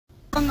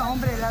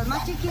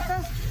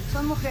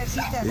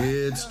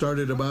It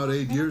started about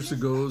 8 years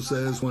ago,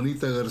 says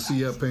Juanita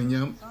Garcia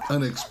Peña.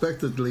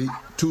 Unexpectedly,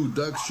 2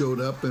 ducks showed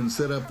up and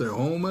set up their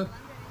home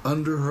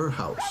under her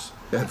house.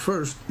 At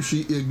first,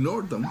 she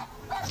ignored them.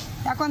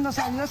 Ya cuando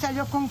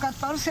salió con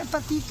 14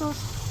 patitos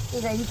y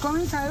de ahí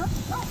comenzaron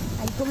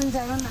a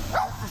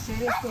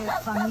hacer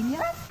familia.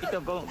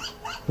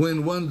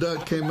 When one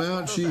duck came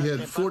out, she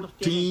had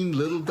 14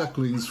 little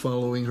ducklings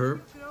following her.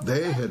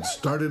 They had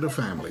started a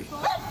family.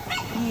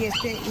 Y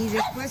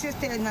después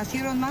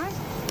nacieron más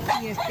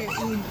y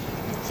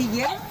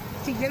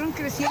siguieron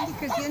creciendo y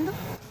creciendo.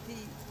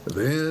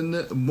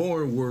 Then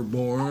more were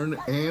born,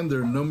 and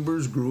their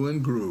numbers grew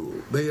and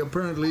grew. They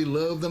apparently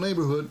love the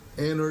neighborhood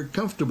and are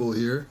comfortable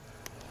here.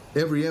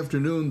 Every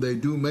afternoon, they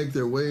do make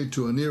their way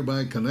to a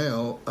nearby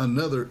canal,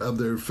 another of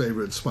their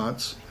favorite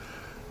spots.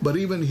 But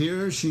even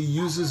here, she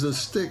uses a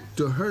stick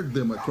to herd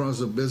them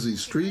across a busy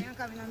street.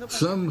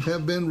 Some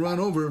have been run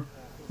over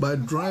by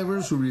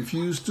drivers who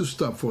refuse to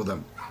stop for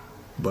them.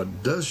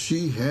 But does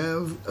she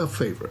have a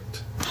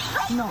favorite?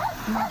 No,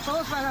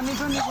 todos para mí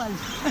son iguales.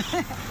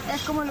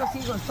 Es como los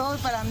hijos, todos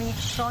para mí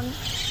son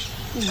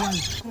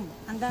iguales.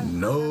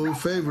 No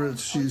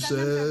favorites, she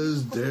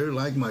says. They're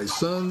like my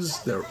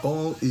sons, they're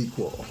all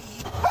equal.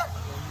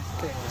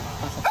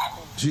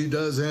 She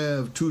does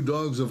have 2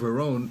 dogs of her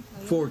own,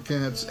 4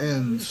 cats,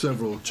 and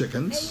several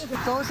chickens.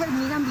 Todos se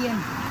miran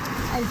bien.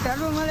 El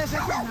perro no les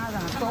hace nada.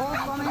 Todos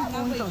comen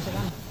juntos.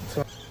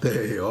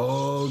 They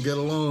all get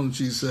along,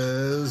 she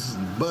says,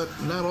 but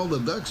not all the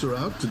ducks are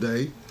out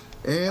today,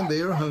 and they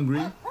are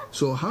hungry.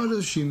 So how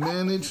does she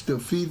manage to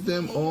feed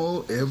them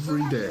all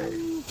every day?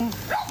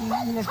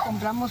 Les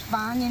compramos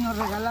pan y nos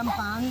regalan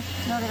pan,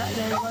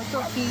 les doy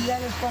tortilla,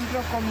 les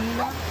compro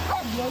comida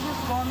y ellos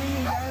comen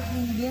y ya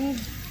bien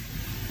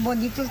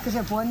bonitos que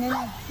se ponen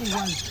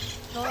igual.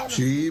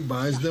 She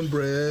buys them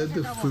bread,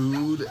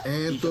 food,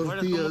 and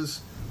tortillas.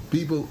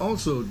 People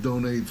also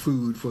donate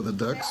food for the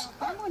ducks.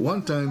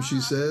 One time,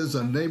 she says,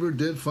 a neighbor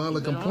did file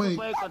a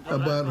complaint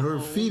about her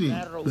feeding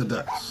the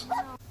ducks.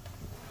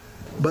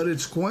 But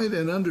it's quite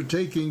an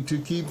undertaking to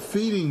keep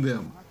feeding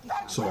them.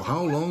 So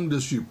how long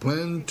does she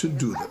plan to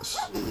do this?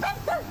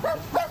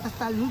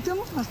 Hasta el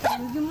último,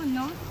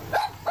 no.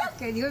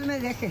 Que Dios me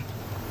deje.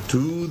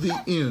 To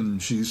the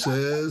end, she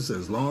says,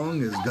 as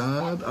long as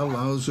God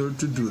allows her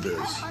to do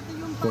this.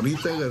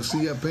 Juanita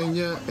Garcia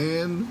Peña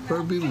and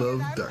her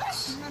beloved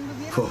ducks.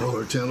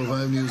 For Channel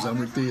 5 News, I'm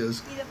Rick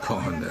Diaz,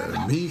 con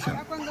mi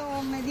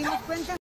gente.